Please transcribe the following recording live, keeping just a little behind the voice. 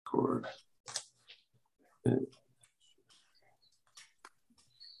record.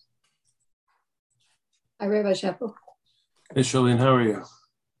 Hi, Rabbi Sheppel. Hey, Charlene, how are you?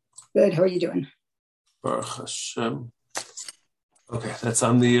 Good. How are you doing? Baruch Hashem. Okay, that's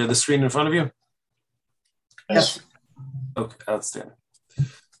on the screen in front of you? Yes. Okay, outstanding.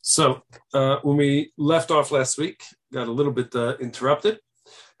 So when we left off last week, got a little bit interrupted.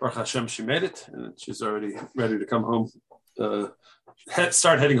 Baruch Hashem, she made it, and she's already ready to come home.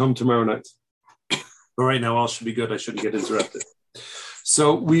 Start heading home tomorrow night. But right now, all should be good. I shouldn't get interrupted.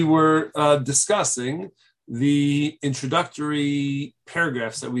 So we were discussing the introductory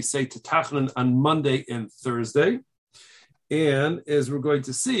paragraphs that we say to Tachanun on Monday and Thursday. And as we're going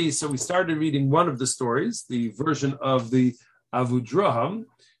to see, so we started reading one of the stories, the version of the Avudraham.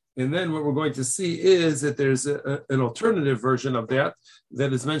 And then what we're going to see is that there's an alternative version of that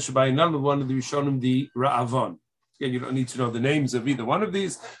is mentioned by another one of the Rishonim, the Ra'avon. Again, you don't need to know the names of either one of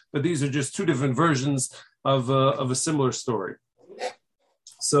these, but these are just two different versions of a similar story.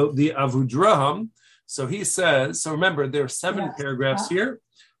 So the Avudraham, so he says, so remember there are 7 paragraphs here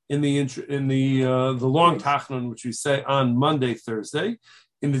in the long Tachanun, which we say on Monday, Thursday,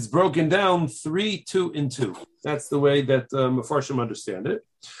 and it's broken down 3, 2, and 2. That's the way that Mefarshim understand it.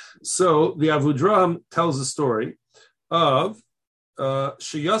 So the Avudraham tells a story of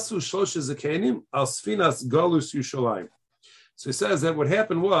Sheyasu Shlosh Zakenim al Sfinas Galus Yushalayim. So he says that what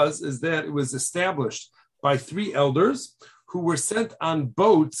happened is that it was established by 3 elders who were sent on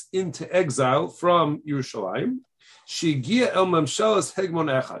boats into exile from Yerushalayim. Shigia el Mamshelas Hegmon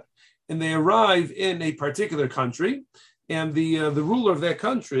Echad, and they arrive in a particular country, and the ruler of that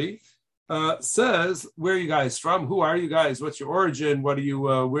country says, "Where are you guys from? Who are you guys? What's your origin? What do you?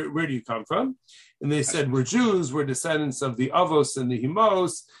 Where do you come from?" And they said, "We're Jews. We're descendants of the Avos and the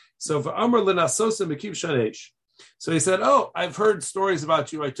Himos." So v'amar l'nasosim b'kiv shanesh. So he said, "Oh, I've heard stories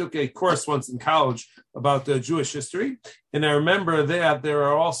about you. I took a course once in college about Jewish history, and I remember that there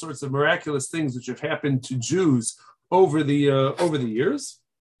are all sorts of miraculous things which have happened to Jews over the years.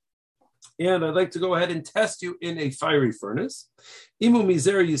 And I'd like to go ahead and test you in a fiery furnace, Imu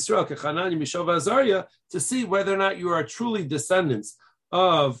Mizer Yisrael Kechananya Mishav Azariah, to see whether or not you are truly descendants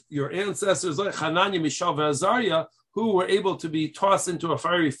of your ancestors like Hananya, Mishav, Azariah, who were able to be tossed into a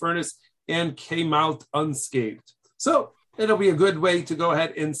fiery furnace and came out unscathed." So it'll be a good way to go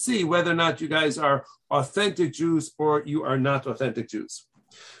ahead and see whether or not you guys are authentic Jews or you are not authentic Jews.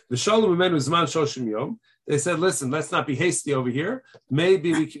 The Shalom Amenu Zman Shoshim Yom. They said, listen, let's not be hasty over here.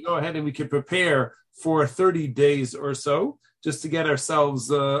 Maybe we can go ahead and we can prepare for 30 days or so just to get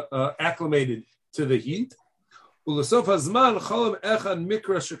ourselves acclimated to the heat. And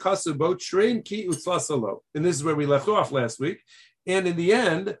this is where we left off last week. And in the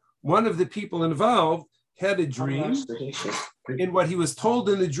end, one of the people involved had a dream. And what he was told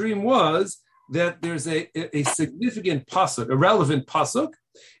in the dream was that there's a significant pasuk, a relevant pasuk,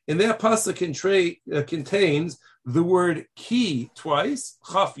 and that pasuk contains the word ki twice,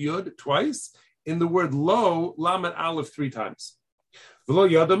 chaf yud twice, and the word lo, lamed aleph 3 times. V'lo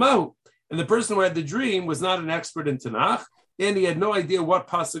yadamahu. And the person who had the dream was not an expert in Tanakh, and he had no idea what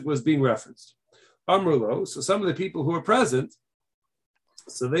pasuk was being referenced. Amrulo, so some of the people who were present,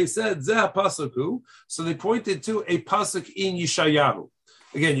 so they said, Zeh pasuku, so they pointed to a pasuk in Yeshayahu.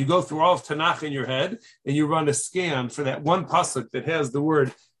 Again, you go through all of Tanakh in your head, and you run a scan for that one pasuk that has the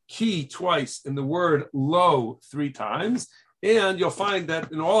word ki twice and the word lo 3 times, and you'll find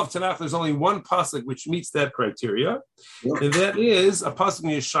that in all of Tanakh, there's only one pasuk which meets that criteria, and that is a pasuk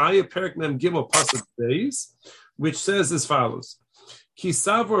in Yeshaya, Perek Mem Gimel pasuk Beis, which says as follows: Ki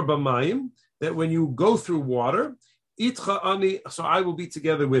savor b'mayim, that when you go through water, itcha ani, so I will be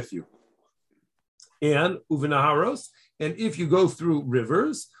together with you, and uvenaharos, and if you go through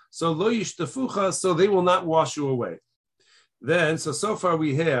rivers, so lo yishtafucha, so they will not wash you away. Then, so far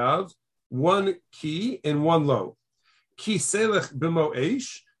we have 1 ki and 1 lo. Ki selech b'mo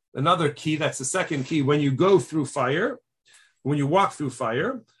eish, another ki, that's the second ki. When you go through fire, when you walk through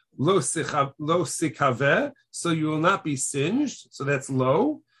fire, lo sikhaveh, so you will not be singed, so that's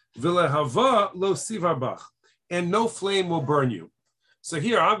lo. V'lehava lo sivarbach, and no flame will burn you. So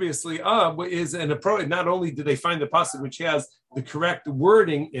here, obviously, is an approach. Not only did they find the pasuk which has the correct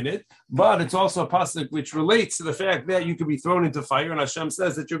wording in it, but it's also a pasuk which relates to the fact that you could be thrown into fire, and Hashem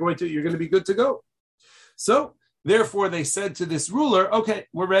says that you're going to be good to go. So therefore, they said to this ruler, "Okay,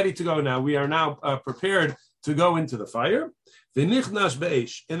 we're ready to go now. We are now prepared to go into the fire." V'nichnash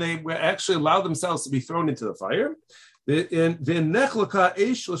be'esh, and they actually allowed themselves to be thrown into the fire. V'nechlaka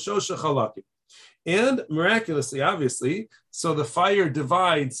eish l'shosha chalakim. And miraculously, obviously, so the fire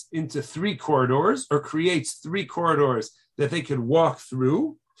divides into 3 corridors, or creates 3 corridors that they could walk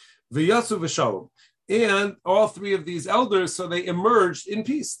through. v'yasu v'shalom. And all three of these elders, so they emerged in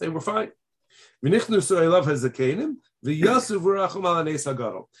peace. They were fine. And in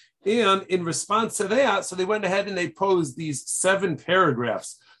response to that, so they went ahead and they posed these 7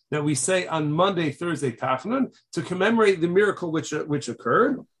 paragraphs that we say on Monday, Thursday, Tafnun, to commemorate the miracle which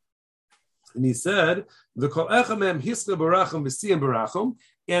occurred. And he said,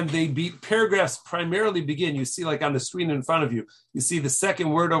 and paragraphs primarily begin, you see like on the screen in front of you, you see the second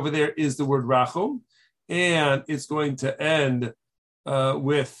word over there is the word rachum, and it's going to end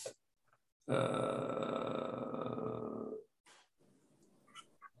with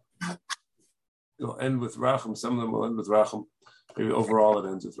it'll end with rachum. Some of them will end with rachum. Maybe overall it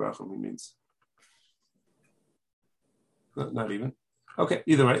ends with rachum, he means. Not even. Okay,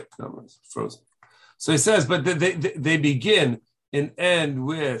 either way, no, it's frozen. So he says, but they begin and end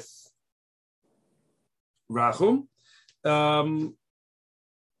with rachum.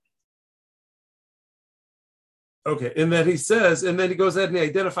 Okay, and then he says, and then he goes ahead and he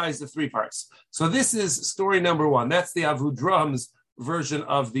identifies the 3 parts. So this is story number 1. That's the Avudraham's version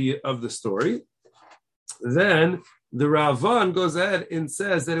of the story. Then the Ravan goes ahead and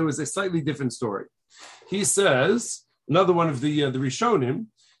says that it was a slightly different story. He says, another one of the Rishonim,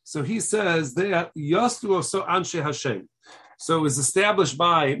 so he says that Yastu Oso Anshe Hashem. So it was established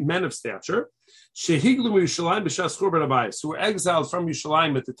by men of stature, Shehiglu Yerushalayim b'shas Churban Habayis, who were exiled from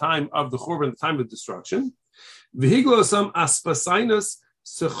Yerushalayim at the time of the Churban, the time of destruction. V'higlosam Aspasinus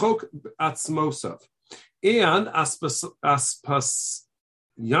Sechok Atzmosav, and Aspasinus.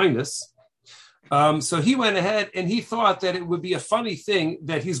 So he went ahead and he thought that it would be a funny thing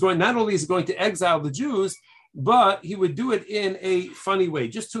that he's going, not only is he going to exile the Jews, but he would do it in a funny way,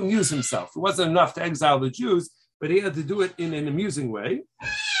 just to amuse himself. It wasn't enough to exile the Jews, but he had to do it in an amusing way.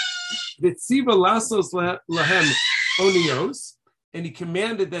 Vitziva lasos lahem onios, and he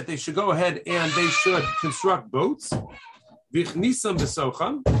commanded that they should go ahead and they should construct boats. Vichnisam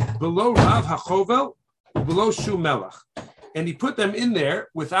besocham, below Rav HaChovel, below Shu Melach. And he put them in there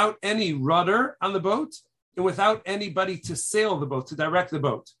without any rudder on the boat and without anybody to sail the boat, to direct the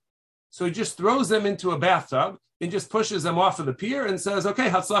boat. So he just throws them into a bathtub and just pushes them off of the pier and says, okay,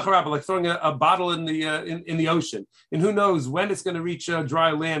 Hatzlacha Rabbah, like throwing a bottle in the ocean. And who knows when it's going to reach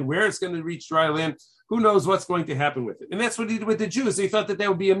dry land, where it's going to reach dry land. Who knows what's going to happen with it. And that's what he did with the Jews. He thought that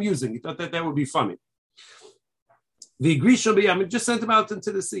would be amusing. He thought that would be funny. The Grisha B'yam just sent them out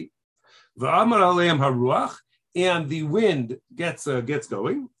into the sea. V'amar aleim haruach, and the wind gets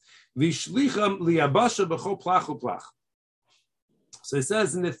going. V'shlicham liyabasha b'cho plach uplach. So he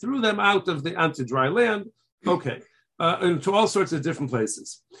says, and they threw them out onto dry land. Okay, and to all sorts of different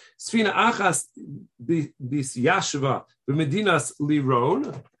places. Sfina achas bis yashva b'medinas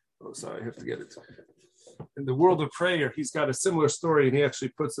liron. Oh, sorry, I have to get it. In the world of prayer, he's got a similar story, and he actually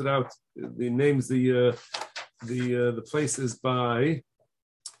puts it out. He names the places by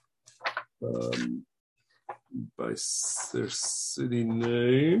their city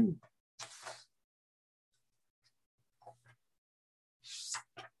name.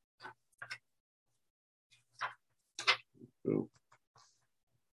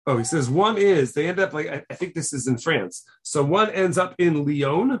 Oh, he says one is, they end up like, I think this is in France. So one ends up in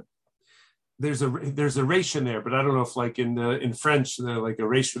Lyon. There's a resh in there, but I don't know if like in French, like a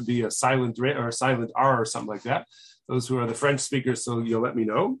resh would be a silent or a silent R or something like that. Those who are the French speakers, so you'll let me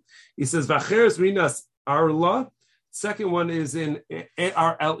know. He says, Vacheres Rinas Arla. Second one is in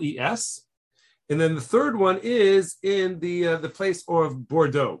Arles. And then the third one is in the place of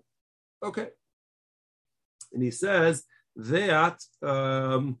Bordeaux. Okay. And he says that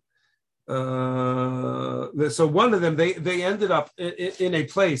so one of them they ended up in a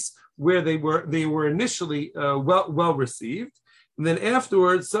place where they were initially well received, and then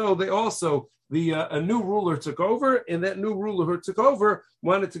afterwards, so they also a new ruler took over, and that new ruler who took over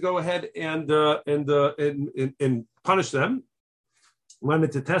wanted to go ahead and punish them,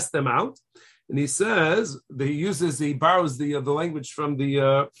 wanted to test them out. And he says he borrows the language from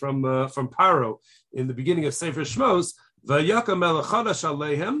Paro in the beginning of Sefer Shmos. Vayaka melech chadash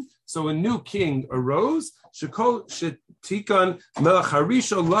aleihem. So a new king arose. Shekol shetikan melech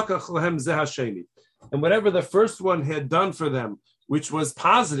harisho lakach lehem zeh hasheni. And whatever the first one had done for them, which was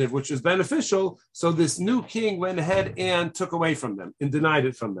positive, which was beneficial, so this new king went ahead and took away from them and denied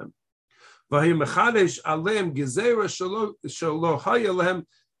it from them. Vahi mechadesh aleim gezerah shelo haya lehem.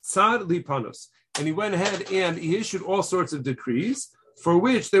 And he went ahead and he issued all sorts of decrees for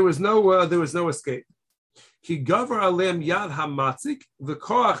which there was no escape. He gavar alem yad hamatzik the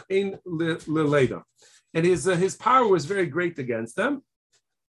koach ein leleda, and his power was very great against them.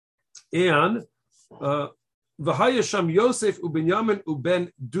 And V'hayasham Yosef uBinyamin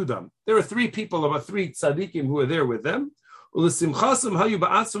uben Dudam. There were three people, about three tzaddikim who were there with them. Ulesimchasam hayu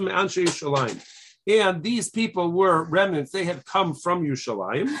ba'atzum me'anshe Yerushalayim. And these people were remnants. They had come from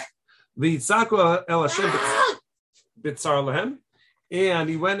Yerushalayim. V'yitzaku el Hashem b'tzar lehem. And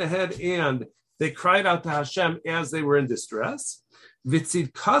he went ahead and they cried out to Hashem as they were in distress.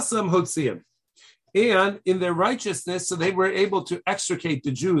 V'tzidkasam hotziim. And in their righteousness, so they were able to extricate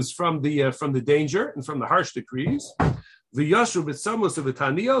the Jews from the danger and from the harsh decrees. V'yashu b'tzamos of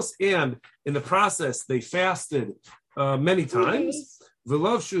v'tanios, and in the process they fasted many times.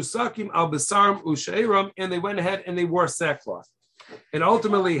 V'lovshu sakim al b'sarim u'sheiram, and they went ahead and they wore sackcloth. And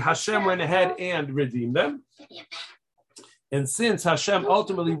ultimately Hashem went ahead and redeemed them. And since Hashem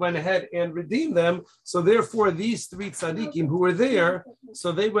ultimately went ahead and redeemed them, so therefore these three tzaddikim who were there,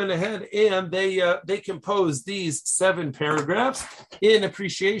 so they went ahead and they composed these 7 paragraphs in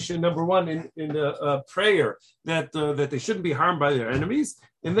appreciation, number one, in a prayer that they shouldn't be harmed by their enemies,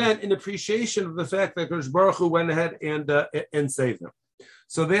 and then in appreciation of the fact that Kadosh Baruch Hu went ahead and saved them.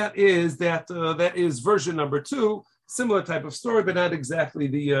 So that is version number 2, similar type of story, but not exactly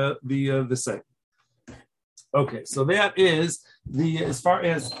the same. Okay, so that is as far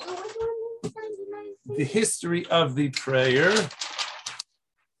as the history of the prayer.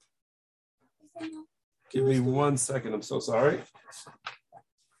 Give me 1 second, I'm so sorry.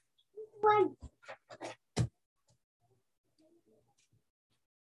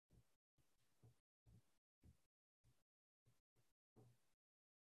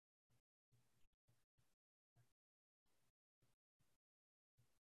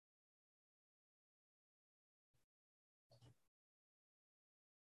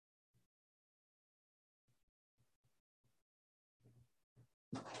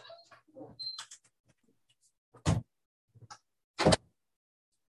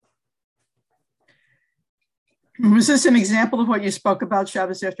 Was this an example of what you spoke about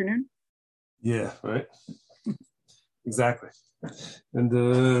Shabbos afternoon? Yeah, right. Exactly.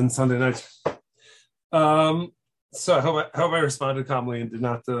 And Sunday night. So I hope I responded calmly and did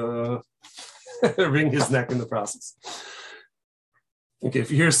not wring his neck in the process. Okay,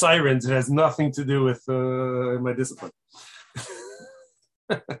 if you hear sirens, it has nothing to do with my discipline.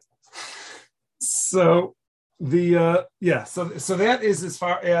 So so that is as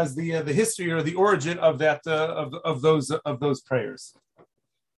far as the history or the origin of that of those prayers.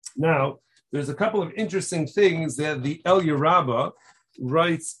 Now, there's a couple of interesting things that the Eliyah Rabbah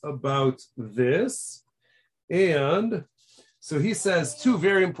writes about this, and so he says 2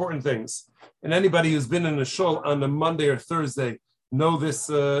 very important things. And anybody who's been in a shul on a Monday or Thursday know this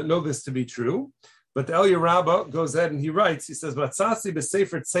to be true. But the Eliyah Rabbah goes ahead and he writes. He says, "Vatzasi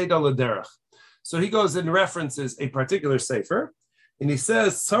b'sefer tzeda l'derech." So he goes and references a particular sefer, and he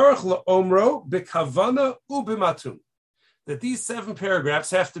says, "Tzarich la'omro b'kavana u'b'matun," that these 7 paragraphs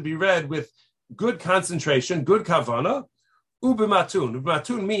have to be read with good concentration, good kavana, u'b'matun.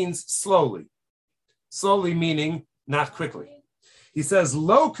 U'b'matun means slowly. Slowly meaning not quickly. He says,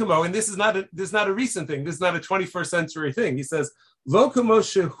 "Lo kamo," and this is not a recent thing. This is not a 21st century thing. He says, "Lo kamo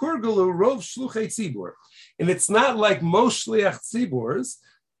shehurgalu rov shluchei tzibur," and it's not like most shliach tziburs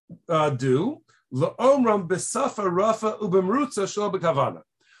do. L'omram b'safa rafa ubemrutza shlo b'kavana,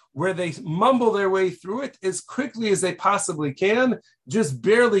 where they mumble their way through it as quickly as they possibly can, just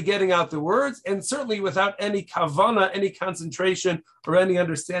barely getting out the words, and certainly without any kavana, any concentration, or any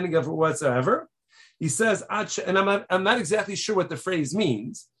understanding of it whatsoever. He says, and I'm not exactly sure what the phrase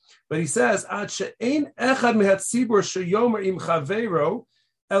means, but he says, "Ein echad mehatzibur sheyomer im chavero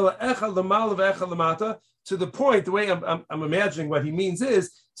ela echad l'mal ve'echad l'mata," to the point, the way I'm imagining what he means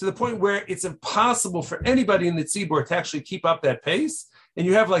is, to the point where it's impossible for anybody in the tzibur to actually keep up that pace. And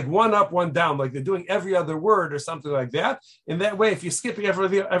you have like one up, one down, like they're doing every other word or something like that. In that way, if you're skipping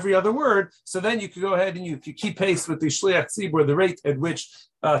every other word, so then you could go ahead and you keep pace with the shliach tzibur, the rate at which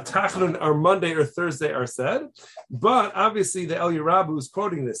Tachnun or Monday or Thursday are said. But obviously the Eliyah Rabbah is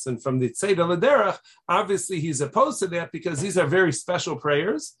quoting this, and from the Tzeda L'Derech, obviously he's opposed to that because these are very special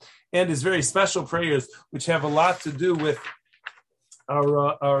prayers, and his very special prayers, which have a lot to do with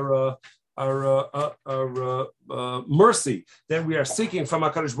our mercy that we are seeking from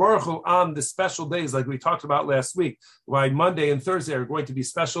HaKadosh Baruch Hu on the special days, like we talked about last week, why Monday and Thursday are going to be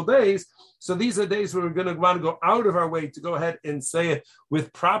special days. So these are days where we're going to want to go out of our way to go ahead and say it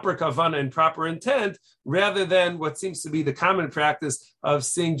with proper kavanah and proper intent, rather than what seems to be the common practice of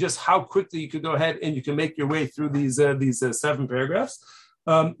seeing just how quickly you could go ahead and you can make your way through these 7 paragraphs.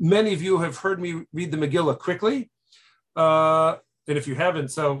 Many of you have heard me read the Megillah quickly. And if you haven't,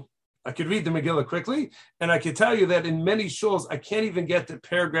 so I could read the Megillah quickly, and I could tell you that in many shuls, I can't even get to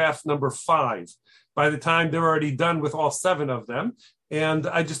paragraph number 5 by the time they're already done with all 7 of them. And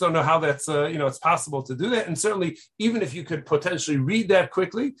I just don't know how that's, it's possible to do that. And certainly, even if you could potentially read that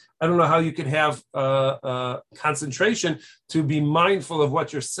quickly, I don't know how you could have concentration to be mindful of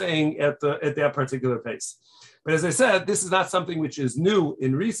what you're saying at that particular pace. But as I said, this is not something which is new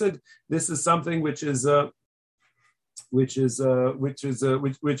in recent. This is something which is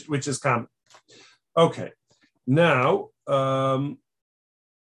common. Okay, now.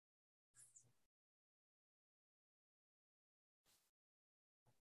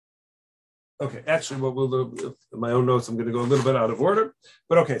 Okay, actually, what we'll do, my own notes, I'm going to go a little bit out of order.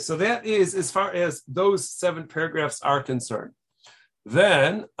 But okay, so that is as far as those 7 paragraphs are concerned.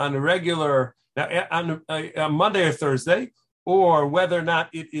 Then on a regular, on Monday or Thursday, or whether or not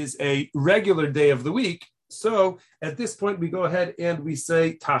it is a regular day of the week, so at this point we go ahead and we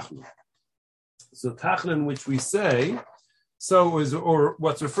say Tachnun. So Tachnun, which we say, or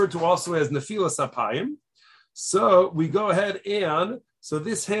what's referred to also as Nefilas Apayim. So we go ahead and, so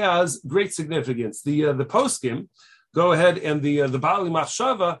this has great significance. The poskim go ahead and the Baalei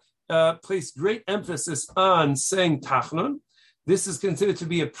Machshava place great emphasis on saying Tachnun. This is considered to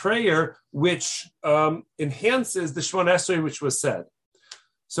be a prayer which enhances the Shemona Esrei which was said.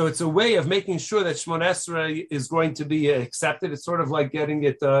 So it's a way of making sure that Shemona Esrei is going to be accepted. It's sort of like getting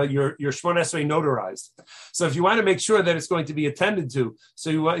it your Shemona Esrei notarized. So if you want to make sure that it's going to be attended to, so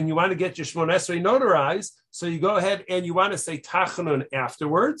you want to get your Shemona Esrei notarized, so you go ahead and you want to say Tachanun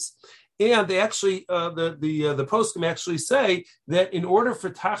afterwards. And they actually, the poskim actually say that in order for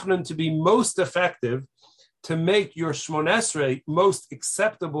Tachanun to be most effective, to make your Shemona Esrei most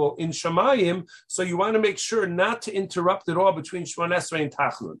acceptable in Shamayim, so you want to make sure not to interrupt at all between Shemona Esrei and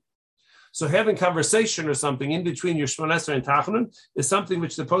Tachanun. So having conversation or something in between your Shemona Esrei and Tachanun is something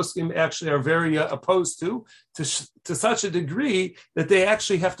which the poskim actually are very opposed to such a degree that they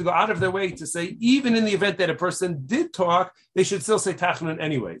actually have to go out of their way to say, even in the event that a person did talk, they should still say Tachanun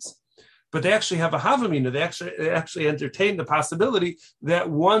anyways. But they actually have a havamina. They actually entertain the possibility that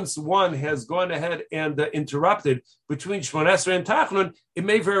once one has gone ahead and interrupted between Shemona Esrei and Tachanun, it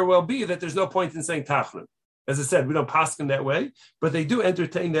may very well be that there's no point in saying Tachanun. As I said, we don't paskin that way, but they do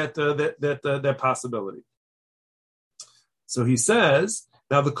entertain that possibility. So he says,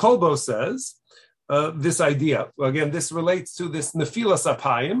 now the Kolbo says, this idea. Again, this relates to this Nefilas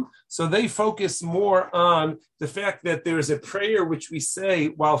Apayim. So they focus more on the fact that there is a prayer which we say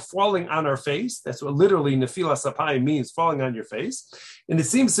while falling on our face. That's what literally Nefilas Apayim means, falling on your face. And it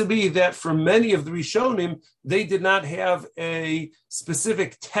seems to be that for many of the Rishonim, they did not have a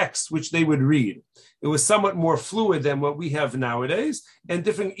specific text which they would read. It was somewhat more fluid than what we have nowadays. And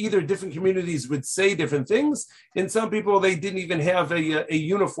different communities would say different things. And some people, they didn't even have a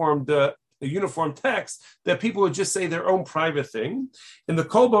uniform text, that people would just say their own private thing. And the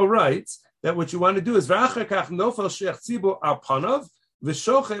Kolbo writes that what you want to do is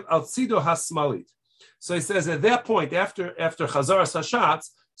so he says at that point, after Chazaras Hashatz,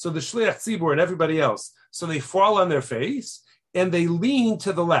 so the Shliach Tzibur and everybody else, so they fall on their face and they lean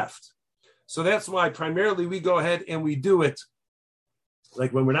to the left. So that's why primarily we go ahead and we do it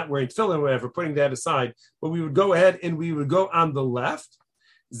like when we're not wearing tefillin or whatever, putting that aside, but we would go ahead and we would go on the left.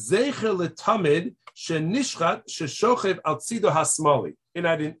 Zecher letamid shenishchat sheshochev al tzido hasmali. And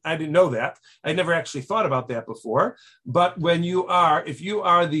I didn't know that. I never actually thought about that before. But if you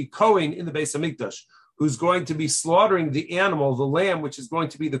are the Kohen in the Beis Hamikdash, who's going to be slaughtering the animal, the lamb, which is going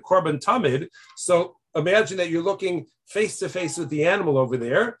to be the Korban Tamid. So imagine that you're looking face to face with the animal over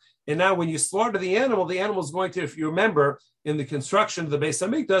there. And now when you slaughter the animal is going to, if you remember, in the construction of the Beis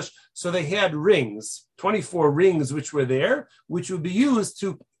Hamikdash, so they had rings, 24 rings which were there, which would be used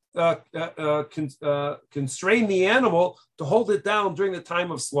to constrain the animal to hold it down during the time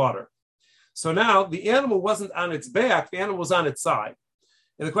of slaughter. So now the animal wasn't on its back, the animal was on its side.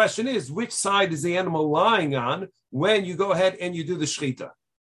 And the question is, which side is the animal lying on when you go ahead and you do the shechita?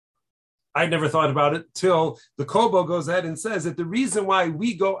 I never thought about it till the Kolbo goes ahead and says that the reason why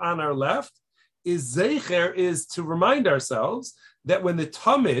we go on our left is Zecher, is to remind ourselves that when the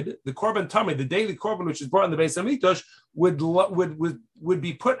Tamid, the Korban Tamid, the daily Korban which is brought in the Beis Hamikdash, would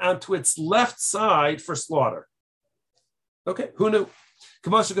be put onto its left side for slaughter. Okay, who knew?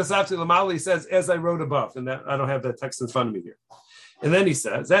 Kamosh Kasavti Lamali says, as I wrote above, and that I don't have that text in front of me here. And then he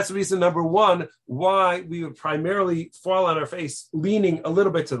says, that's reason number one, why we would primarily fall on our face, leaning a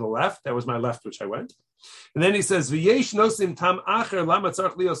little bit to the left. That was my left, which I went. And then he says, V'yesh nosim tam acher lama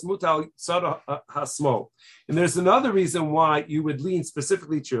tzarich lios mutal tzad hasmol. And there's another reason why you would lean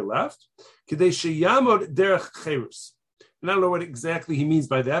specifically to your left. K'dei sheyamod derech cherus. And I don't know what exactly he means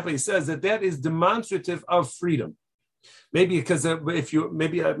by that, but he says that is demonstrative of freedom. Maybe because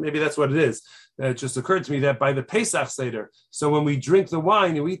maybe that's what it is. It just occurred to me that by the Pesach Seder, so when we drink the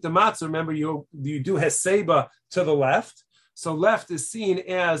wine, you eat the matzah, remember you do Heseba to the left. So left is seen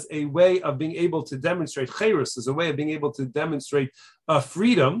as a way of being able to demonstrate Chayrus, as a way of being able to demonstrate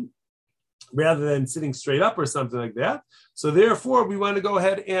freedom, rather than sitting straight up or something like that. So therefore, we want to go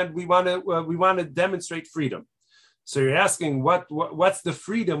ahead and we want to demonstrate freedom. So you're asking what's the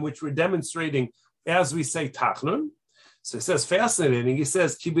freedom which we're demonstrating as we say Tachnun? So he says, fascinating. He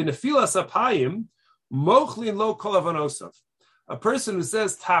says, Ki b'nefilas apayim mochlin lo kol avanosav. A person who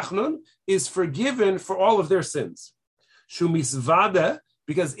says Tachnun is forgiven for all of their sins. Shumisvada,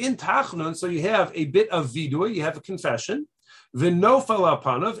 because in Tachnun, so you have a bit of vidua, you have a confession, v'nofal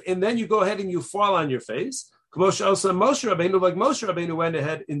apanav, and then you go ahead and you fall on your face. Moshe Rabbeinu, like Moshe Rabbeinu went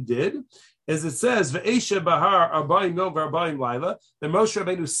ahead and did, as it says, Ve'esha bahar arba'im yom v'arba'im laila, that Moshe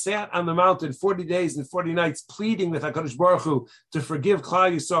Rabbeinu sat on the mountain 40 days and 40 nights, pleading with HaKadosh Baruch Hu to forgive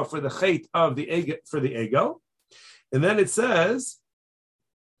Klal Yisrael for the chait of the ego. And then it says,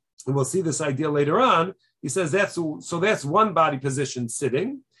 and we'll see this idea later on. He says that's one body position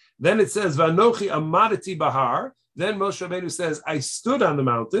sitting. Then it says Vanochi amadati bahar. Then Moshe Rabbeinu says, I stood on the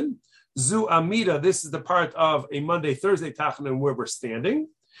mountain. Zu Amida, this is the part of a Monday, Thursday Tachanun where we're standing.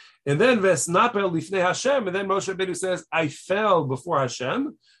 And then Vesnapel Lifnei Hashem, and then Moshe Rabbeinu says, I fell before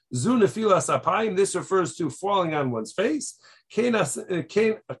Hashem. Zu Nefilas Apayim, this refers to falling on one's face.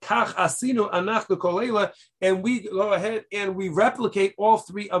 And we go ahead and we replicate all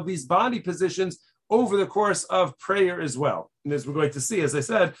three of these body positions over the course of prayer as well. And as we're going to see, as I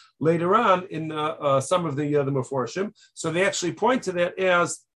said, later on in some of the Meforshim, so they actually point to that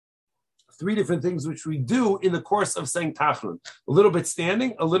as three different things which we do in the course of saying Tachnun. A little bit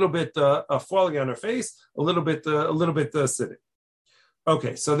standing, a little bit falling on our face, a little bit sitting.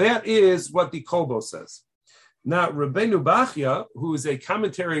 Okay, so that is what the Kolbo says. Now, Rabbeinu Bachya, who is a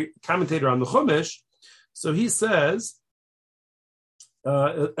commentator on the Chumash, so he says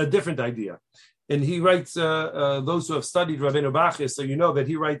a different idea. And he writes, those who have studied Rabbeinu Bachya, so you know that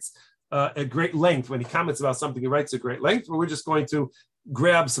he writes at great length. When he comments about something, he writes at great length, but we're just going to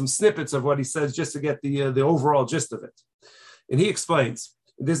grab some snippets of what he says just to get the overall gist of it. And he explains,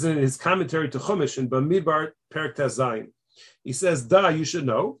 this is in his commentary to Chumash in Bamidbar Perek Tes Zayin. He says, you should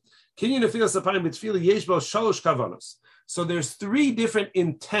know, so there's three different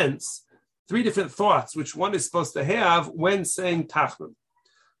intents, three different thoughts, which one is supposed to have when saying Tachnun.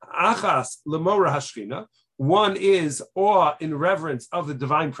 Achas lemora hashchina. One is awe in reverence of the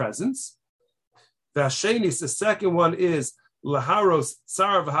divine presence. Vashenis, the second one is laharos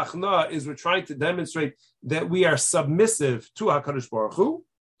tsar v'hachna, is we're trying to demonstrate that we are submissive to HaKadosh Baruch Hu.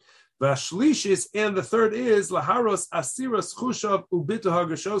 Vashlishis, and the third is laharos asiras chushav ubitu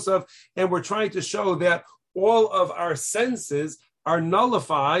hagashosav, and we're trying to show that all of our senses are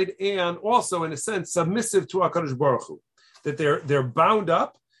nullified and also, in a sense, submissive to HaKadosh Baruch Hu, that they're bound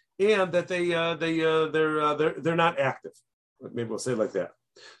up and that they're not active. Maybe we'll say it like that.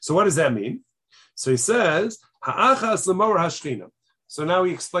 So what does that mean? So he says ha'achas lemor hashchina. So now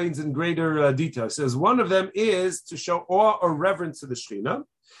he explains in greater detail. He says one of them is to show awe or reverence to the Shechina.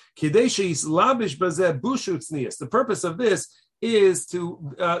 The purpose of this is to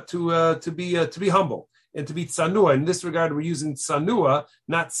be humble and to be tzanua. In this regard, we're using tzanua,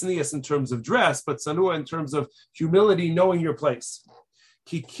 not tznius in terms of dress, but tzanua in terms of humility, knowing your place.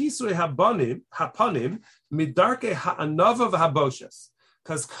 Because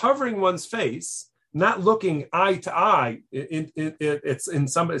covering one's face, not looking eye to eye, it's in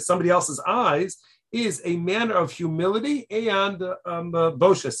somebody else's eyes, is a manner of humility, and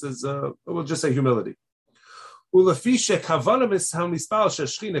boshes is, we'll just say humility. And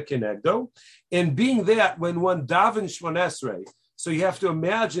being that when one daven Shmona Esrei, so you have to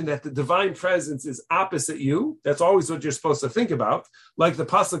imagine that the divine presence is opposite you. That's always what you're supposed to think about. Like the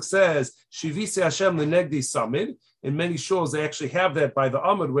pasuk says, Shivisi Hashem lenegdi samid. In many shuls, they actually have that by the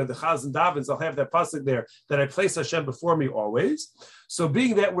Amud, where the Chazan davens, they'll have that pasuk there, that I place Hashem before me always. So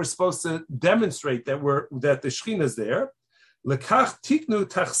being that we're supposed to demonstrate that the Shekhinah is there, lekach tiknu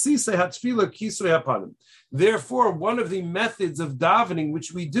tachsisei hatfila kisrei hapanim. Therefore, one of the methods of davening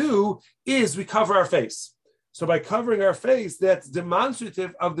which we do is we cover our face. So by covering our face, that's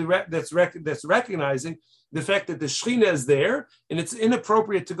demonstrative of that's recognizing the fact that the Shekhinah is there, and it's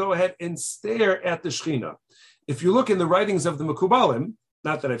inappropriate to go ahead and stare at the Shekhinah. If you look in the writings of the Mekubalim,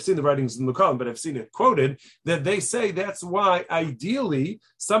 not that I've seen the writings of the Mekubalim, but I've seen it quoted, that they say that's why ideally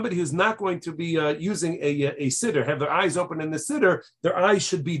somebody who's not going to be using a siddur, have their eyes open in the siddur, their eyes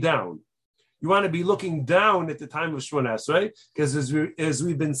should be down. You want to be looking down at the time of Shemona Esrei, because as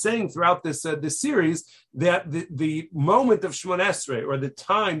we've been saying throughout this series, that the moment of Shemona Esrei, or the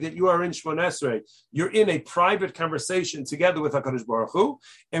time that you are in Shemona Esrei, you're in a private conversation together with HaKadosh Baruch Hu,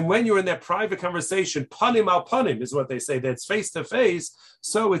 and when you're in that private conversation, panim al panim is what they say, that's face to face,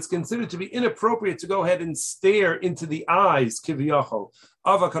 so it's considered to be inappropriate to go ahead and stare into the eyes, kiviyachol,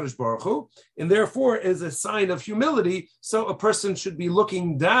 of HaKadosh Baruch Hu, and therefore is a sign of humility, so a person should be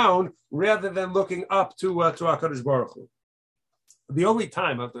looking down rather than looking up to HaKadosh Baruch Hu. The only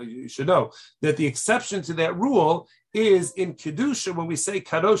time, you should know, that the exception to that rule is in Kedusha, when we say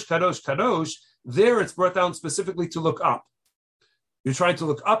Kadosh, Kadosh, Kadosh, there it's brought down specifically to look up. You're trying to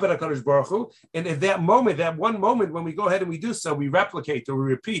look up at HaKadosh Baruch Hu, and at that moment, that one moment when we go ahead and we do so, we replicate or we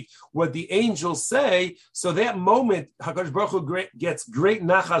repeat what the angels say, so that moment, HaKadosh Baruch Hu gets great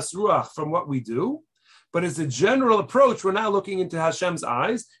nachas ruach from what we do, but as a general approach, we're not looking into Hashem's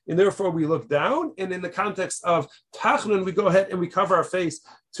eyes, and therefore we look down, and in the context of Tachnun, we go ahead and we cover our face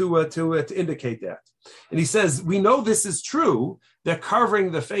to indicate that. And he says, we know this is true, that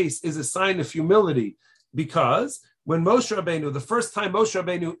covering the face is a sign of humility, because when Moshe Rabbeinu, the first time Moshe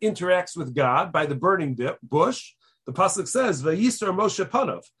Rabbeinu interacts with God by the burning bush, the pasuk says, "Vayisar Moshe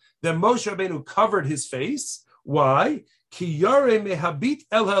panav," that Moshe Rabbeinu covered his face. Why? Ki yareh mehabit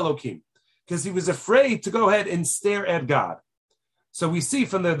el Elokim, because he was afraid to go ahead and stare at God. So we see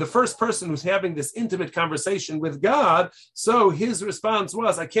from the first person who's having this intimate conversation with God, so his response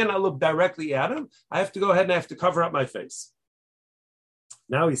was, I cannot look directly at him. I have to go ahead and I have to cover up my face.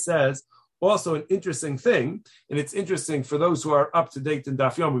 Now he says, also an interesting thing, and it's interesting for those who are up to date in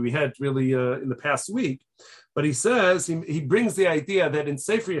Daf Yomi, we had really in the past week, but he says, he brings the idea that in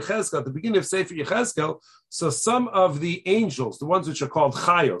Sefer Yechezkel, at the beginning of Sefer Yechezkel, so some of the angels, the ones which are called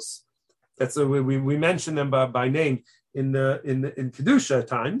Chayos, that's we mention them by name in Kedusha at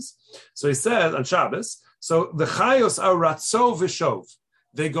times. So he says on Shabbos, so the Chayos are Ratzo v'Shov.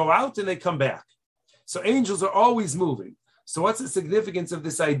 They go out and they come back. So angels are always moving. So what's the significance of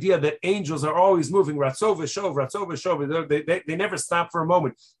this idea that angels are always moving? Ratzo v'Shov, Ratzo v'Shov. They never stop for a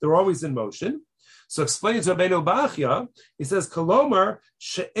moment. They're always in motion. So explains Rabbeinu Bachya, he says, Kolomar,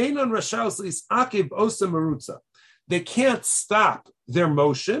 she'enon rashaus lis'akiv osa merutza. They can't stop their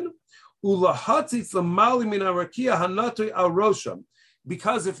motion. Because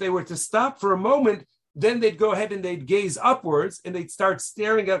if they were to stop for a moment, then they'd go ahead and they'd gaze upwards and they'd start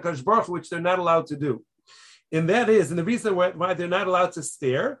staring at Kadosh Baruch Hu, which they're not allowed to do. And the reason why they're not allowed to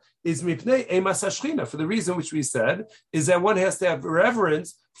stare is mipnei emas hashchina, for the reason which we said, is that one has to have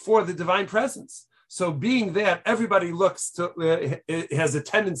reverence for the divine presence. So being that everybody has a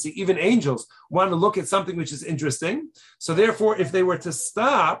tendency, even angels want to look at something which is interesting. So therefore, if they were to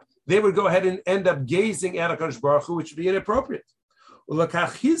stop, they would go ahead and end up gazing at HaKadosh Baruch Hu, which would be inappropriate. And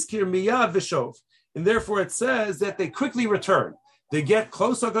therefore it says that they quickly return. They get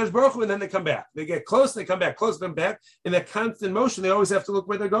close to HaKadosh Baruch Hu and then they come back. They get close, they come back, close, come back. In that constant motion, they always have to look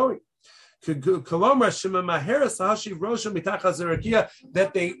where they're going. That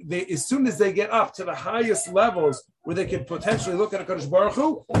they as soon as they get up to the highest levels where they can potentially look at HaKadosh Baruch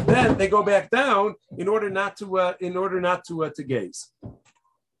Hu, then they go back down in order not to gaze.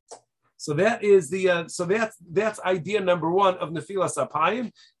 So that is that's idea number one of Nefilas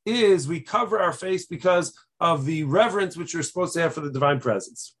Apayim, is we cover our face because of the reverence which we're supposed to have for the divine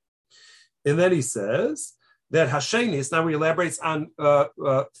presence. And then he says that Hashenis, now he elaborates on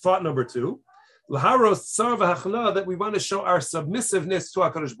thought number two, Laharos Tsar v'Hachna, that we want to show our submissiveness to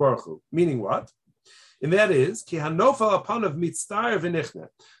HaKadosh Baruch Hu. Meaning what? And that is, Ki hanofal apanav mitztar v'nichna.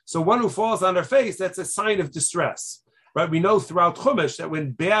 So one who falls on their face, that's a sign of distress. Right, we know throughout Chumash that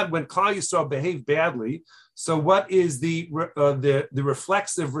when Klal Yisrael behave badly, so what is the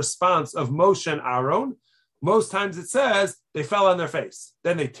reflexive response of Moshe and Aaron? Most times it says they fell on their face.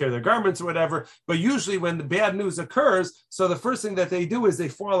 Then they tear their garments or whatever. But usually when the bad news occurs, so the first thing that they do is they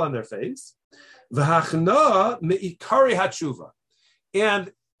fall on their face. V'hachna me'ikari hatshuva.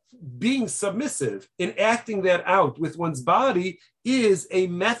 And being submissive in acting that out with one's body is a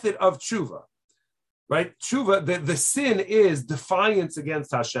method of tshuva. Right? Tshuva, the sin is defiance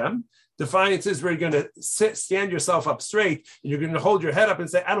against Hashem. Defiance is where you're going to stand yourself up straight, and you're going to hold your head up and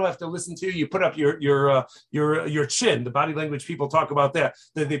say, I don't have to listen to you. You put up your chin. The body language people talk about that.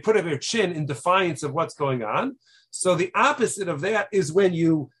 They put up your chin in defiance of what's going on. So the opposite of that is when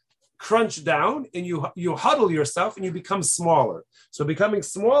you crunch down and you huddle yourself and you become smaller. So becoming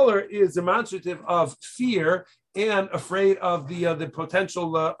smaller is demonstrative of fear and afraid of the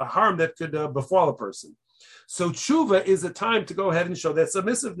potential harm that could befall a person. So tshuva is a time to go ahead and show that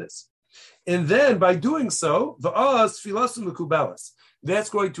submissiveness. And then by doing so, va'az filasu mekubelas, that's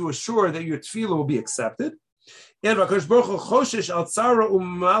going to assure that your tefillah will be accepted. And HaKadosh Baruch Hu choshesh al tzara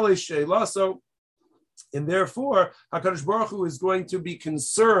u'malei she'laso. And therefore, HaKadosh Baruch Hu is going to be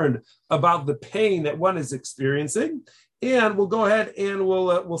concerned about the pain that one is experiencing, and we'll go ahead and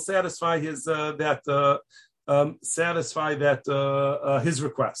we'll satisfy his his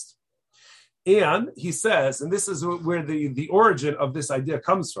request. And he says, and this is where the origin of this idea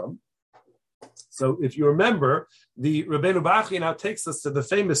comes from. So, if you remember, the Rabbeinu Bachya now takes us to the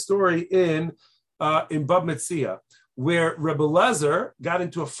famous story in Bab Metzia, where Rebbe Lezer got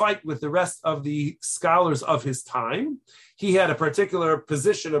into a fight with the rest of the scholars of his time. He had a particular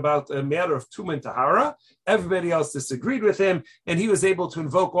position about a matter of Tumah and Tahara. Everybody else disagreed with him, and he was able to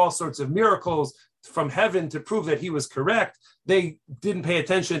invoke all sorts of miracles from heaven to prove that he was correct. They didn't pay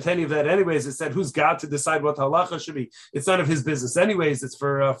attention to any of that anyways. It said, who's God to decide what halacha should be? It's none of his business anyways. It's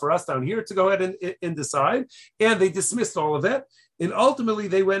for us down here to go ahead and decide. And they dismissed all of that. And ultimately,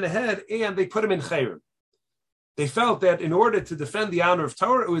 they went ahead and they put him in chayrim. They felt that in order to defend the honor of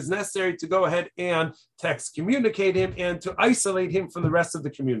Torah, it was necessary to go ahead and to excommunicate him and to isolate him from the rest of the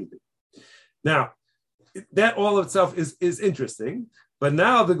community. Now, that all of itself is interesting. But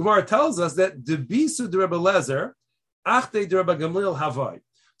now the Gemara tells us that Debisu de Rebbe Lezer, Achte de Rebbe Gamliel Havai.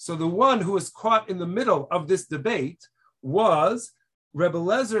 So the one who was caught in the middle of this debate was Rebbe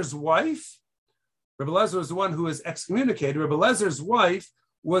Lezer's wife. Rebbe Lezer was the one who was excommunicated. Rebbe Lezer's wife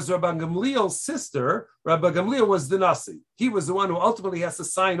was Rabbi Gamliel's sister. Rabbi Gamliel was the Nasi. He was the one who ultimately has to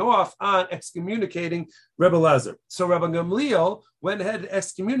sign off on excommunicating Rebbe Lezer. So Rabbi Gamliel went ahead and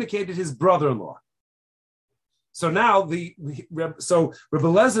excommunicated his brother-in-law. So now Rebbe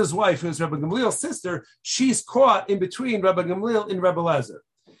Lezer's wife, who's Rebbe Gamliel's sister, she's caught in between Rebbe Gamliel and Rebbe Lezer.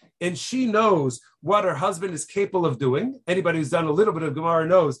 And she knows what her husband is capable of doing. Anybody who's done a little bit of Gemara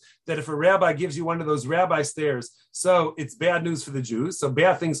knows that if a rabbi gives you one of those rabbi stares, so it's bad news for the Jews. So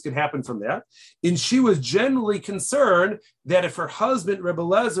bad things could happen from that. And she was generally concerned that if her husband, Rebbe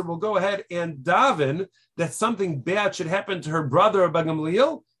Lezer, will go ahead and daven that something bad should happen to her brother, Rebbe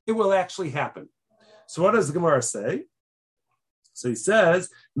Gamliel, it will actually happen. So what does the Gemara say? So he says,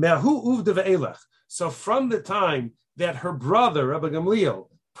 Mehu uvda ve'elech. So from the time that her brother, Rebbe Gamliel,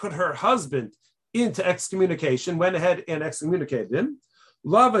 put her husband into excommunication, went ahead and excommunicated him.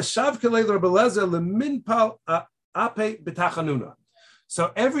 So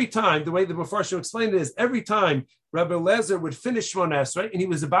every time, the way the Mefarshim explained it is, every time Rabbi Lezer would finish Shmona Esrei, and he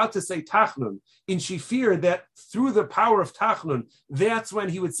was about to say Tachnun, and she feared that through the power of Tachnun, that's when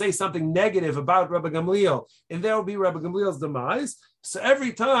he would say something negative about Rabbi Gamliel, and that would be Rabbi Gamliel's demise. So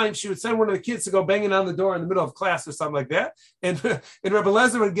every time she would send one of the kids to go banging on the door in the middle of class or something like that, and Rabbi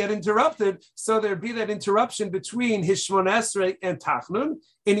Lezer would get interrupted. So there'd be that interruption between his Shmona Esrei and Tachnun,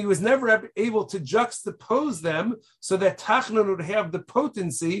 and he was never able to juxtapose them so that Tachnun would have the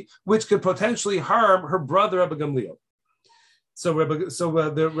potency which could potentially harm her brother Rabbi Gamliel. So the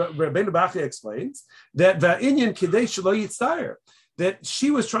Rabbeinu Bachya explains that Va'inyan Kidei Shelo Yitzayir, that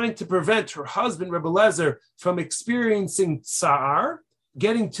she was trying to prevent her husband, Rebbe Lezer, from experiencing tsar,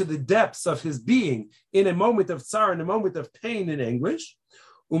 getting to the depths of his being in a moment of tsar, in a moment of pain and anguish.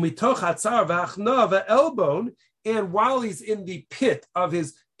 Umitoch hatzar v'achna v'elbon, and while he's in the pit of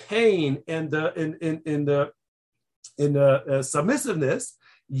his pain and in submissiveness,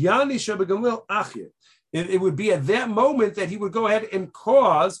 Yani Rebbe Gamliel achir. It would be at that moment that he would go ahead and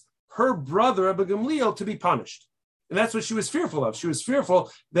cause her brother Rebbe Gamliel to be punished. And that's what she was fearful of. She was fearful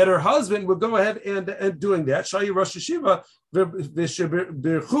that her husband would go ahead and doing that. Shayi Rosh Hashiva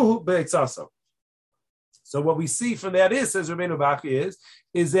v'shebirchuhu be'etzaso. So what we see from that is, says Rabbeinu Bachya,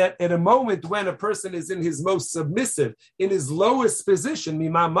 is that at a moment when a person is in his most submissive, in his lowest position,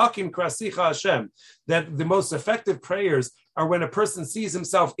 mima makim krasicha Hashem, that the most effective prayers are when a person sees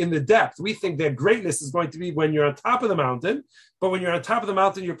himself in the depth. We think that greatness is going to be when you're on top of the mountain, but when you're on top of the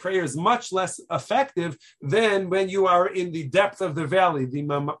mountain, your prayer is much less effective than when you are in the depth of the valley, the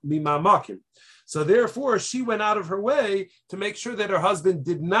mima makim. So therefore, she went out of her way to make sure that her husband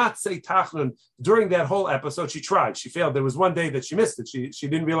did not say Tachnun during that whole episode. She tried. She failed. There was one day that she missed it. She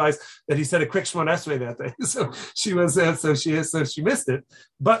didn't realize that he said a quick Shmona Esrei that day. So she missed it.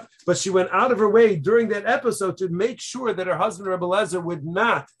 But she went out of her way during that episode to make sure that her husband, Rebbe Lezer, would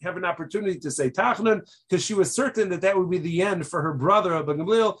not have an opportunity to say Tachnun, because she was certain that would be the end for her brother, Rebbe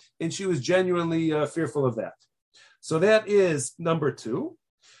Gamliel, and she was genuinely fearful of that. So that is number 2.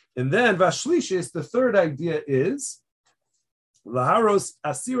 And then Vashlishis, the third idea is Laharos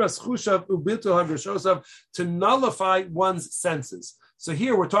Asiras Chushav Ubilto Hagroshosav, to nullify one's senses. So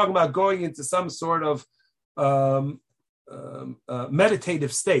here we're talking about going into some sort of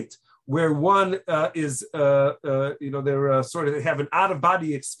meditative state where one is, they're sort of, they have an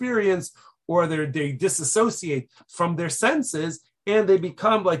out-of-body experience, or they disassociate from their senses, and they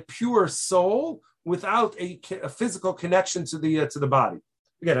become like pure soul without a physical connection to the body.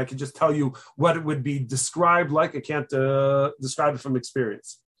 Again, I can just tell you what it would be described like. I can't describe it from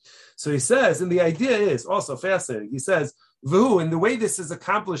experience. So he says, and the idea is also fascinating. He says, Vuhu, and the way this is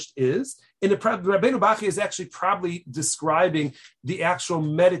accomplished is, Rabbeinu Bachya is actually probably describing the actual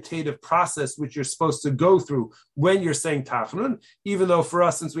meditative process which you're supposed to go through when you're saying Tachnun, even though for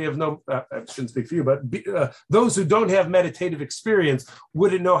us, since we have no, I shouldn't speak for you, but those who don't have meditative experience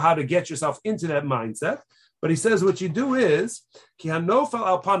wouldn't know how to get yourself into that mindset. But he says what you do is, Ki hanofal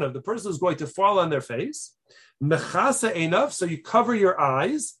al panav, the person is going to fall on their face, mechasa einav, so you cover your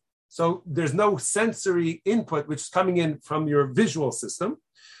eyes, so there's no sensory input which is coming in from your visual system.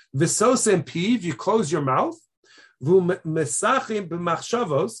 V'sosem piv, you close your mouth. V'mesachim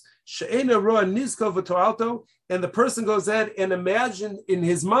b'machshavos she'ena roa nizko v'toalto, and the person goes ahead and imagine in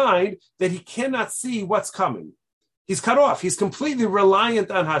his mind that he cannot see what's coming. He's cut off. He's completely reliant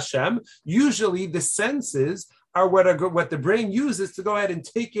on Hashem. Usually the senses are what the brain uses to go ahead and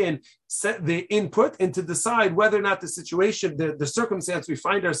take in the input and to decide whether or not the situation, the circumstance we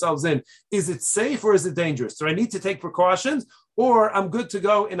find ourselves in, is it safe or is it dangerous? Do I need to take precautions, or I'm good to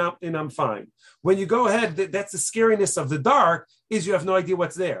go and I'm fine? When you go ahead, that's the scariness of the dark, is you have no idea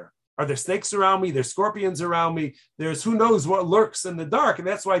what's there. Are there snakes around me? There's scorpions around me. There's who knows what lurks in the dark, and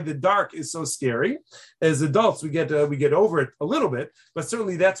that's why the dark is so scary. As adults, we get over it a little bit, but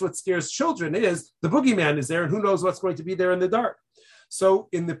certainly that's what scares children. Is the boogeyman is there, and who knows what's going to be there in the dark. So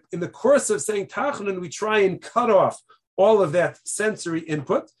in the course of saying Tachnun, we try and cut off all of that sensory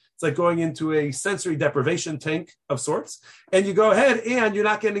input. It's like going into a sensory deprivation tank of sorts, and you go ahead and you're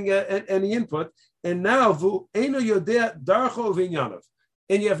not getting any input. And now vu eno yodea darcho v'inyanov.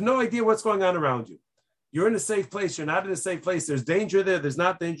 And you have no idea what's going on around you. You're in a safe place. You're not in a safe place. There's danger there. There's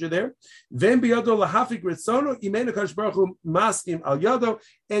not danger there. And you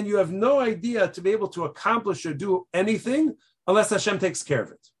have no idea to be able to accomplish or do anything unless Hashem takes care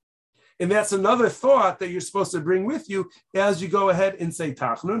of it. And that's another thought that you're supposed to bring with you as you go ahead and say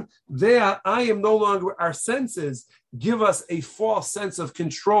Tachnun. There, I am no longer, our senses give us a false sense of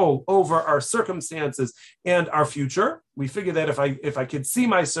control over our circumstances and our future. We figure that if I could see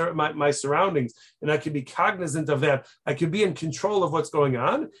my surroundings and I could be cognizant of that, I could be in control of what's going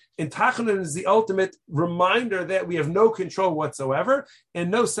on. And Tachnun is the ultimate reminder that we have no control whatsoever and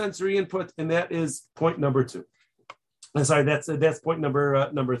no sensory input, and that is point number 2. I'm sorry, that's point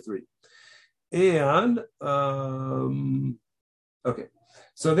number 3. And okay,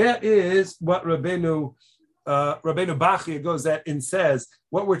 so that is what Rabbeinu Bachya goes at and says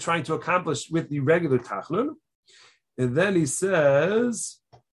what we're trying to accomplish with the regular Tachnun. And then he says,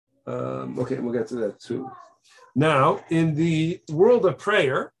 okay, we'll get to that too. Now, in the world of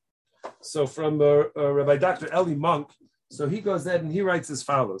prayer, so from Rabbi Dr. Eli Monk, so he goes ahead and he writes as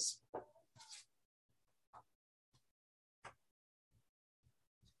follows.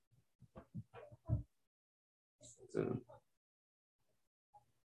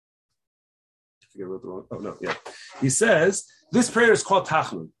 He says this prayer is called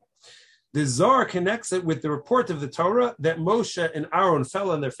Tachnun. The Zohar connects it with the report of the Torah that Moshe and Aaron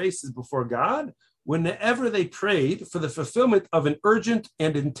fell on their faces before God whenever they prayed for the fulfillment of an urgent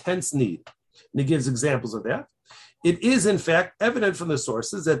and intense need. And he gives examples of that. It is, in fact, evident from the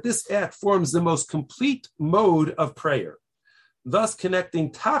sources that this act forms the most complete mode of prayer, thus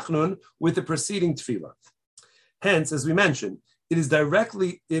connecting Tachnun with the preceding Tefillah. Hence, as we mentioned, it is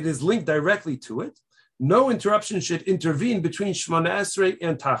linked directly to it. No interruption should intervene between Shemona Esrei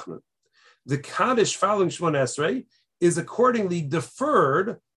and Tachnun. The Kaddish following Shemona Esrei is accordingly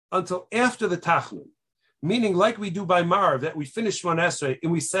deferred until after the Tachnun, meaning like we do by Marv, that we finish Shemona Esrei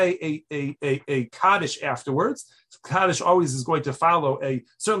and we say a Kaddish afterwards. Kaddish always is going to follow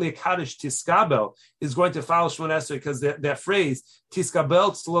certainly a Kaddish Tiskabel is going to follow Shemona Esrei, because that phrase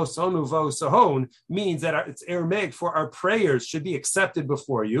Tiskabel Tzlo Sonu Vo Sahon means that it's Aramaic for our prayers should be accepted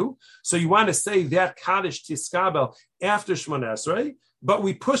before you. So you want to say that Kaddish Tiskabel after Shemona Esrei, but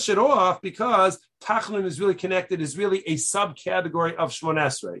we push it off because Tachnun is really connected, is really a subcategory of Shemona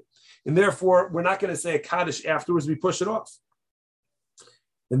Esrei. And therefore, we're not going to say a Kaddish afterwards, we push it off.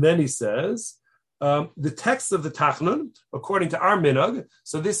 And then he says, the text of the Tachnun, according to our minhag,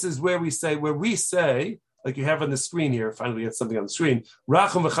 so this is where we say, like you have on the screen here, finally get something on the screen,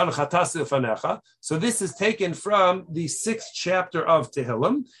 Rachum v'chanach hatasi lefanecha. So this is taken from the 6th chapter of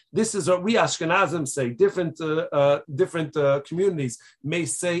Tehillim. This is what we Ashkenazim say. Different communities may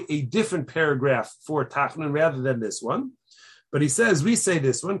say a different paragraph for Tachnun rather than this one. But he says, we say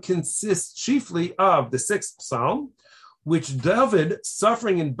this one consists chiefly of the 6th Psalm, which David,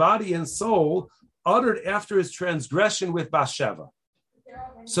 suffering in body and soul, uttered after his transgression with Bathsheba.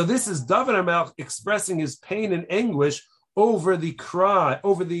 So this is David HaMelech expressing his pain and anguish over the cry,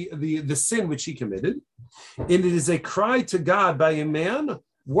 over the sin which he committed. And it is a cry to God by a man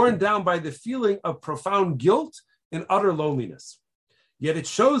worn down by the feeling of profound guilt and utter loneliness. Yet it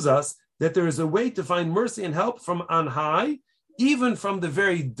shows us that there is a way to find mercy and help from on high, even from the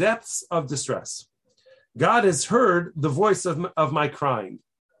very depths of distress. God has heard the voice of my crying.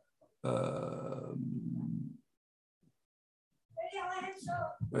 Right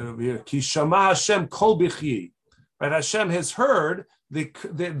over here. Ki shama Hashem kol bichyi. Right, Hashem has heard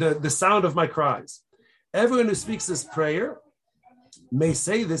the sound of my cries. Everyone who speaks this prayer may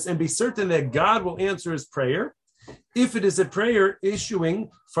say this and be certain that God will answer his prayer if it is a prayer issuing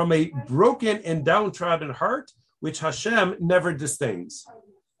from a broken and downtrodden heart, which Hashem never disdains.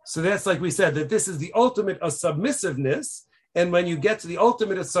 So that's like we said, that this is the ultimate of submissiveness. And when you get to the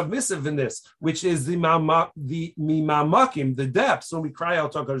ultimate of submissiveness, which is the mamakim, the depths, when we cry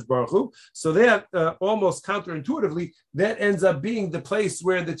out to HaKadosh Baruch Hu, so that almost counterintuitively, that ends up being the place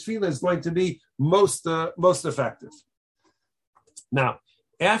where the tefillah is going to be most effective. Now,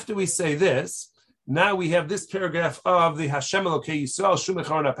 after we say this, now we have this paragraph of the Hashem Elokei Yisrael Shu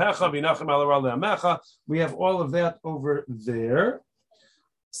Mecharon Apecha V'Yinachem Al Hara Le'amecha. We have all of that over there.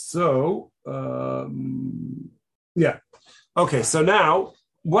 So, yeah. Okay, so now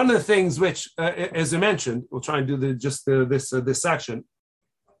one of the things which, as I mentioned, we'll try and do this section,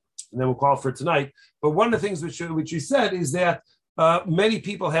 and then we'll call for tonight. But one of the things which you said is that many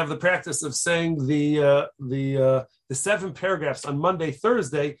people have the practice of saying the 7 paragraphs on Monday,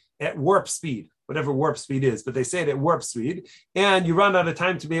 Thursday at warp speed, whatever warp speed is, but they say it at warp speed, and you run out of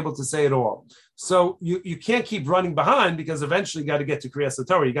time to be able to say it all. So you can't keep running behind because eventually you got to get to Kriyas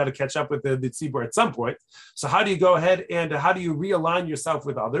Torah. You got to catch up with the tzibur at some point. So how do you go ahead and how do you realign yourself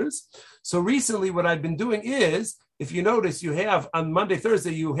with others? So recently what I've been doing is, if you notice, you have on Monday,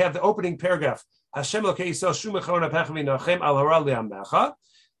 Thursday, you have the opening paragraph. Hashem Elokei Yisrael Shu Mecharon Apecha V'Yinachem Al Hara Le'amecha.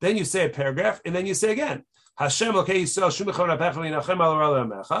 Then you say a paragraph, and then you say again. Hashem Elokei Yisrael Shu Mecharon Apecha V'Yinachem Al Hara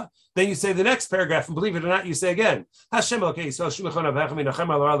Le'amecha. Then you say the next paragraph, and believe it or not, you say again. Hashem Elokei Yisrael Shu Mecharon Apecha V'Yinachem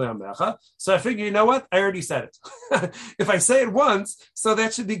Al Hara Le'amecha. So I figure, you know what? I already said it. If I say it once, so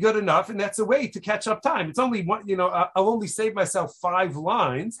that should be good enough, and that's a way to catch up time. It's only one, I'll only save myself 5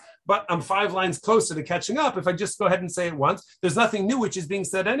 lines, but I'm 5 lines closer to catching up if I just go ahead and say it once. There's nothing new which is being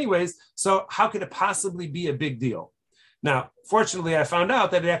said anyways, so how could it possibly be a big deal? Now, fortunately, I found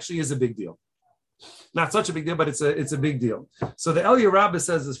out that it actually is a big deal. Not such a big deal, but it's a big deal. So the Eliyahu Rabbah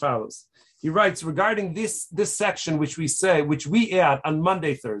says as follows. He writes regarding this section which we add on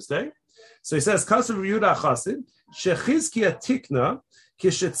Monday, Thursday. So he says, Kasav Yehuda Chassid, Shechizkia Tikna,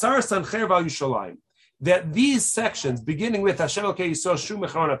 Kishetzar Sancher Val Yushalayim. That these sections, beginning with Hashem Elokei Yisrael Shu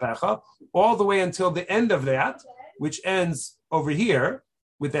Mecharon Apecha, all the way until the end of that, which ends over here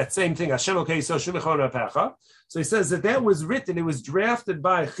with that same thing, Hashem Elokei Yisrael Shu Mecharon Apecha. So he says that was written, it was drafted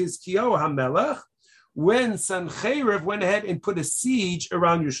by Chizkiyahu HaMelech when Sancheriv went ahead and put a siege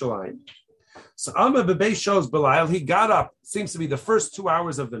around Yerushalayim. So Amma B'Beis Shos B'Layil, he got up, seems to be the first 2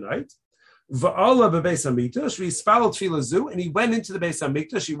 hours of the night, V'Allah B'Beis HaMikdash, V'Yispalel Tefillah Zu, and he went into the Beis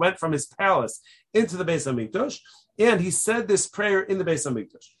HaMikdash, he went from his palace into the Beis HaMikdash, and he said this prayer in the Beis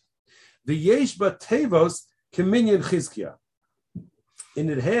HaMikdash. V'yesh b'tevos k'minyan Chizkiah. And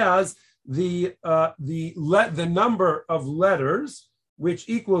it has the number of letters which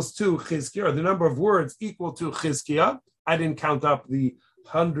equals to Chizkiah, or the number of words equal to Chizkiah. I didn't count up the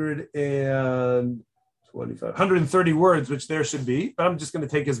 130 words which there should be, but I'm just going to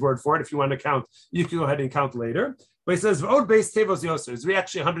take his word for it. If you want to count, you can go ahead and count later. But he says, V'od beis tevos yoser, it's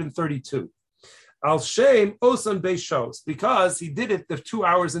actually 132. Al Shem Osan Beis Shos, because he did it the 2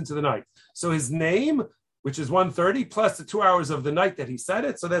 hours into the night. So his name, which is 130, plus the 2 hours of the night that he said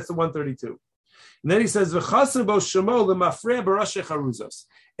it, so that's the 132. And then he says,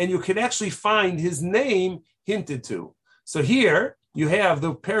 and you can actually find his name hinted to. So here you have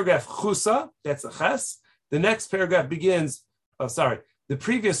the paragraph Chusa, that's a Ches. The next paragraph begins, the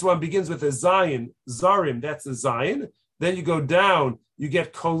previous one begins with a Zayin, Zarim, that's a Zayin. Then you go down, you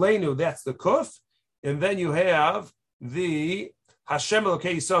get Kolenu, that's the Kuf. And then you have the Hashem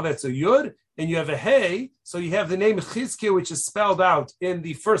Elokei Yisrael, that's a Yud. And you have a Hey, so you have the name Chizkiah, which is spelled out in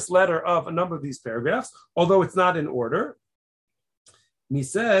the first letter of a number of these paragraphs, although it's not in order. And he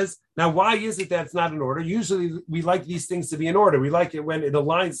says, now why is it that it's not in order? Usually we like these things to be in order. We like it when it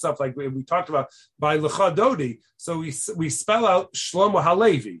aligns stuff like we talked about by Lecha Dodi. So we spell out Shlomo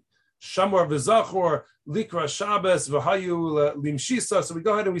Halevi. Shamor v'zachor likra Shabbos v'hayu limshisa. So we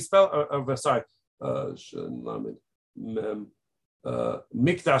go ahead and we spell.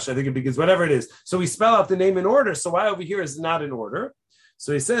 Mikdash, I think it begins, whatever it is. So we spell out the name in order. So why over here is not in order?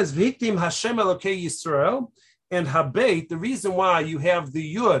 So he says, V'hiktim Hashem Elokei Yisrael, and Habeit, the reason why you have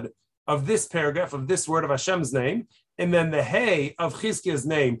the Yud of this paragraph, of this word of Hashem's name, and then the Hey of Chizkiah's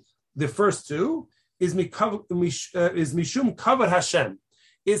name, the first two, is Mishum Kavod Hashem,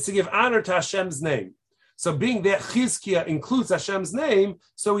 is to give honor to Hashem's name. So being that Chizkiah includes Hashem's name,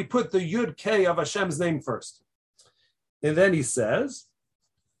 so we put the Yud K of Hashem's name first. And then he says,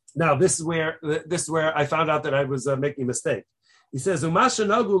 now this is where I found out that I was making a mistake. He says, Umasha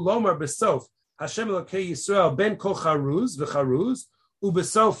nagu lomar besof Hashem Elokei Yisrael ben kol charuz v'charuz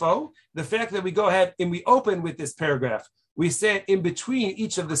ubesofo. The fact that we go ahead and we open with this paragraph, we say it in between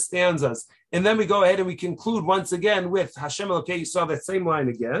each of the stanzas, and then we go ahead and we conclude once again with Hashem Elokei Yisrael, that same line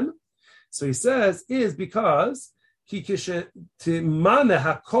again. So he says, is because ki kishe timane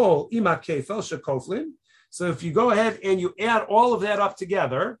hakol ima kefel shekoflin. So if you go ahead and you add all of that up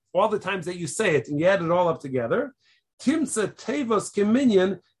together, all the times that you say it, and you add it all up together, Timsa Tevos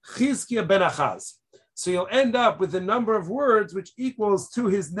Keminyan Chizkiah ben Achaz. So you'll end up with the number of words which equals to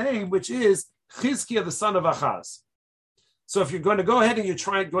his name, which is Chizkiah, the son of Achaz. So if you're going to go ahead and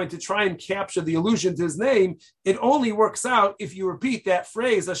you're going to try and capture the allusion to his name, it only works out if you repeat that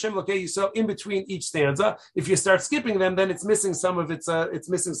phrase Hashem Elokei Yisrael in between each stanza. If you start skipping them, then it's missing some of its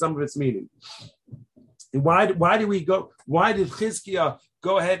meaning. And why did Chizkiah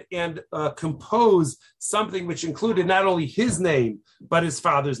go ahead and compose something which included not only his name, but his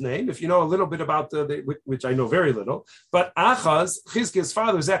father's name? If you know a little bit about which I know very little, but Achaz, Chizkiah's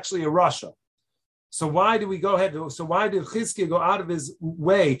father, is actually a Rasha. So why did Chizkiah go out of his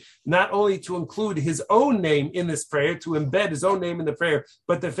way not only to include his own name in this prayer, to embed his own name in the prayer,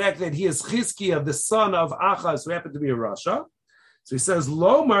 but the fact that he is Chizkiah, the son of Achaz, who happened to be a Rasha? So he says,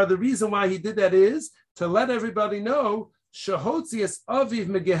 Lomar, the reason why he did that is to let everybody know Shehotzias Aviv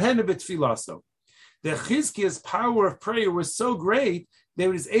Megehenna b'tfilaso. That Chizkiah's power of prayer was so great that he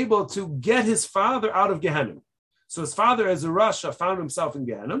was able to get his father out of Gehenna. So his father, as a Rasha, found himself in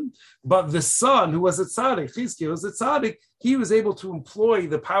Gehenna, but the son, who was a tzaddik, Chizkiah was a tzaddik, he was able to employ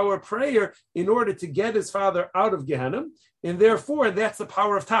the power of prayer in order to get his father out of Gehenna, and therefore that's the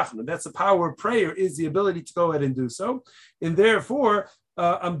power of Tachna. That's the power of prayer, is the ability to go ahead and do so, and therefore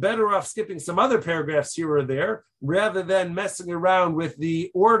I'm better off skipping some other paragraphs here or there rather than messing around with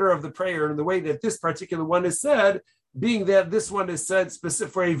the order of the prayer and the way that this particular one is said, being that this one is said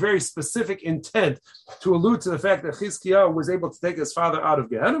for a very specific intent to allude to the fact that Chizkiah was able to take his father out of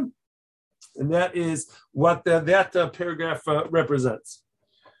Gehenna, and that is what that paragraph represents.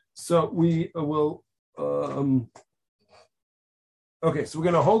 So we will, okay, so we're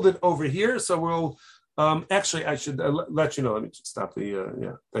going to hold it over here. So we'll, actually, I should let you know. Let me just stop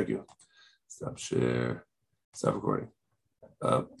the, thank you. Stop share, stop recording.